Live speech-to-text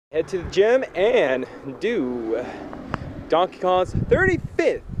Head to the gym and do Donkey Kong's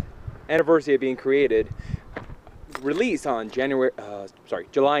 35th anniversary of being created. Released on July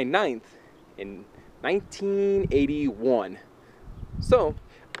 9th in 1981. So,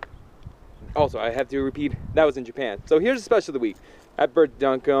 also I have to repeat, that was in Japan. So here's a special of the week. Happy birthday,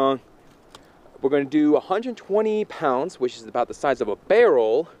 Donkey Kong. We're going to do 120 pounds, which is about the size of a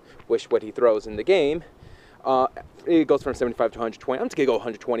barrel, which is what he throws in the game. It goes from 75 to 120. I'm just gonna go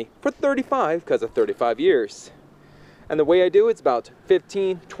 120 for 35 because of 35 years. And the way I do it's about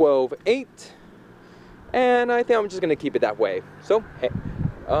 15, 12, 8. And I think I'm just gonna keep it that way. So, hey,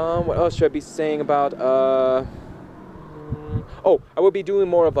 what else should I be saying about, oh, I will be doing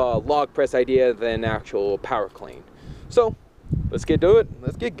more of a log press idea than actual power clean. So, let's get to it.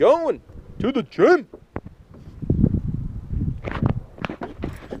 Let's get going to the gym.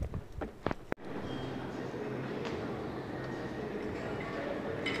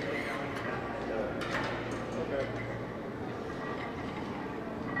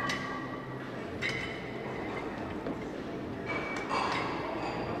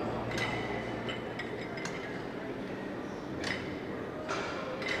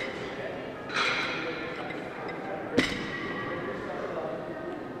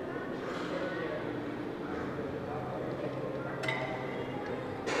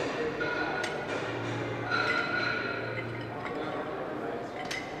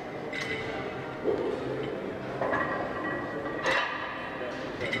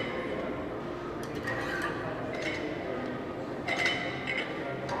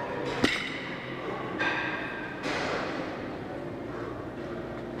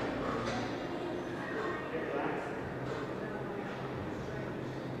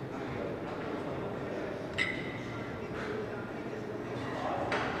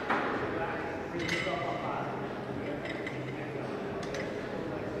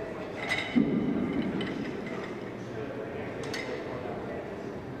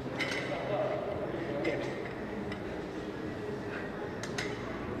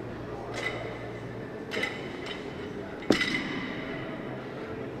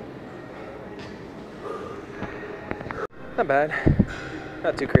 Not bad,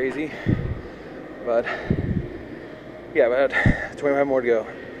 not too crazy, but yeah, about 25 more to go.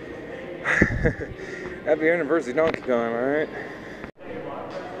 Happy anniversary, Donkey Kong, alright?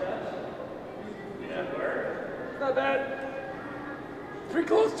 Not bad, pretty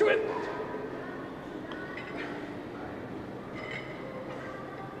close to it.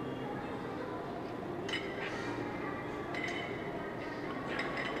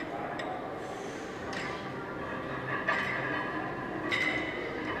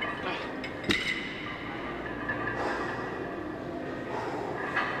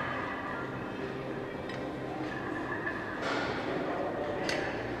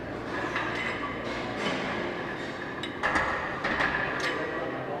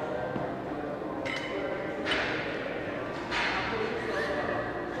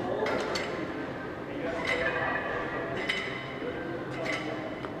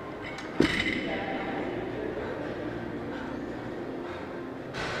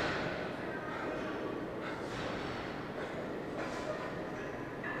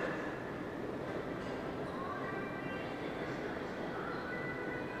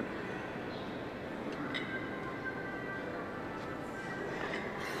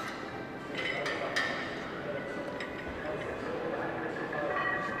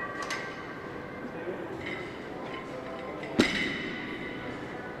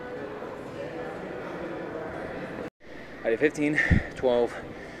 I did 15, 12.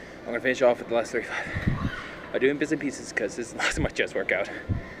 I'm gonna finish off with the last 35. I'm doing bits and pieces because this is the last of my chest workout.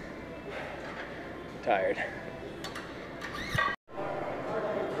 Tired.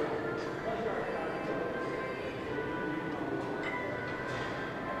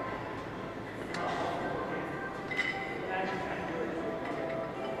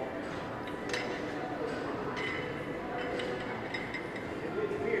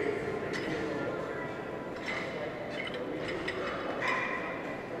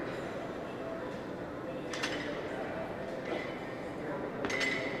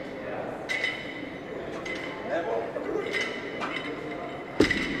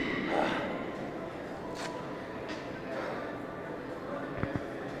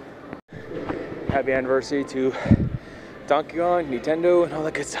 Happy anniversary to Donkey Kong, Nintendo, and all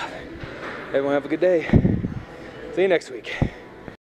that good stuff. Everyone have a good day. See you next week.